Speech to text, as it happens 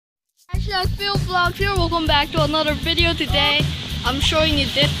Phil Vlog here. Welcome back to another video. Today I'm showing you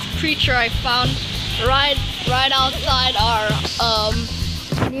this creature I found right outside our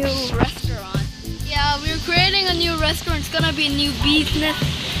new restaurant. Yeah, we're creating a new restaurant. It's gonna be a new business.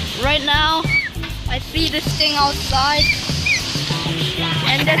 Right now I see this thing outside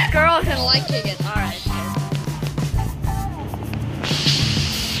and this girl isn't liking it. Alright.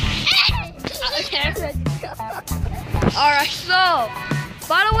 Alright, so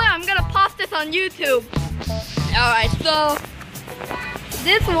by the way, I'm gonna post this on YouTube. Alright, so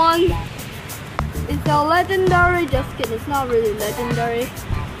this one is a legendary, just kidding, it's not really legendary,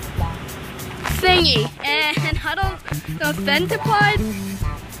 thingy. And I don't know, Centipide?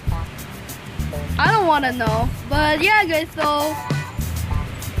 I don't wanna know. But yeah guys, so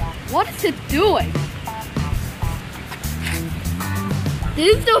what is it doing?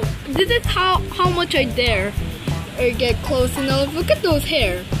 This is how much I dare or get close enough. Look at those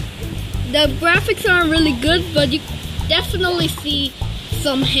hair. The graphics aren't really good, but you definitely see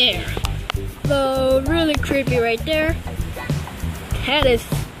some hair. So really creepy right there. That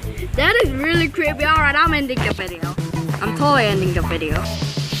is really creepy. Alright, I'm ending the video. I'm totally ending the video.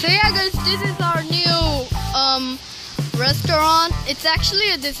 So yeah guys, this is our new restaurant. It's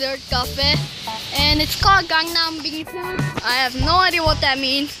actually a dessert cafe and it's called Gangnam Bingsu. I have no idea what that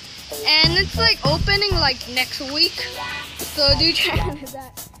means. And it's like opening like next week. So do check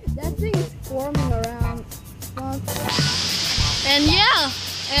that. That thing is forming around. And yeah,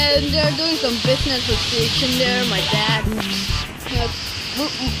 and they're doing some business association there. My dad.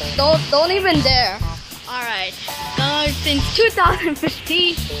 Don't even dare. Alright. Since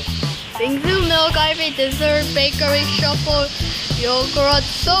 2015, Bingsu milk, IV dessert, bakery, shuffle, yogurt,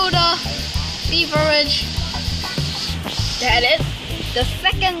 soda, beverage. That is the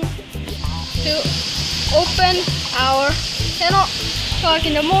second to open our 10 o'clock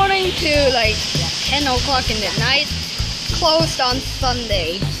in the morning to like 10 o'clock in the night. Closed on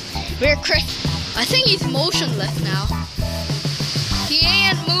Sunday. We're Chris. I think he's motionless now. He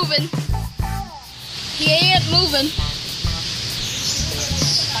ain't moving. He ain't moving.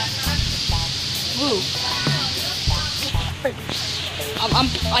 Woo.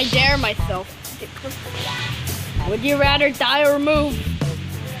 I dare myself. Would you rather die or move?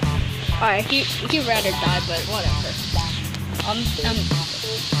 Alright, he'd rather die, but whatever.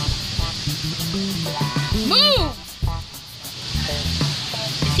 Move!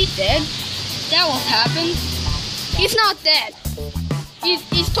 Is he dead? That won't happen. He's not dead.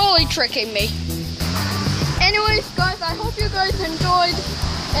 He's totally tricking me. Anyways, guys, I hope you guys enjoyed.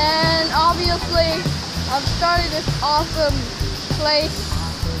 And obviously, I've started this awesome place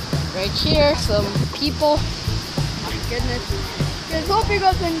right here. Some people. My goodness. Guys, hope you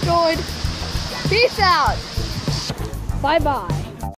guys enjoyed. Peace out. Bye-bye.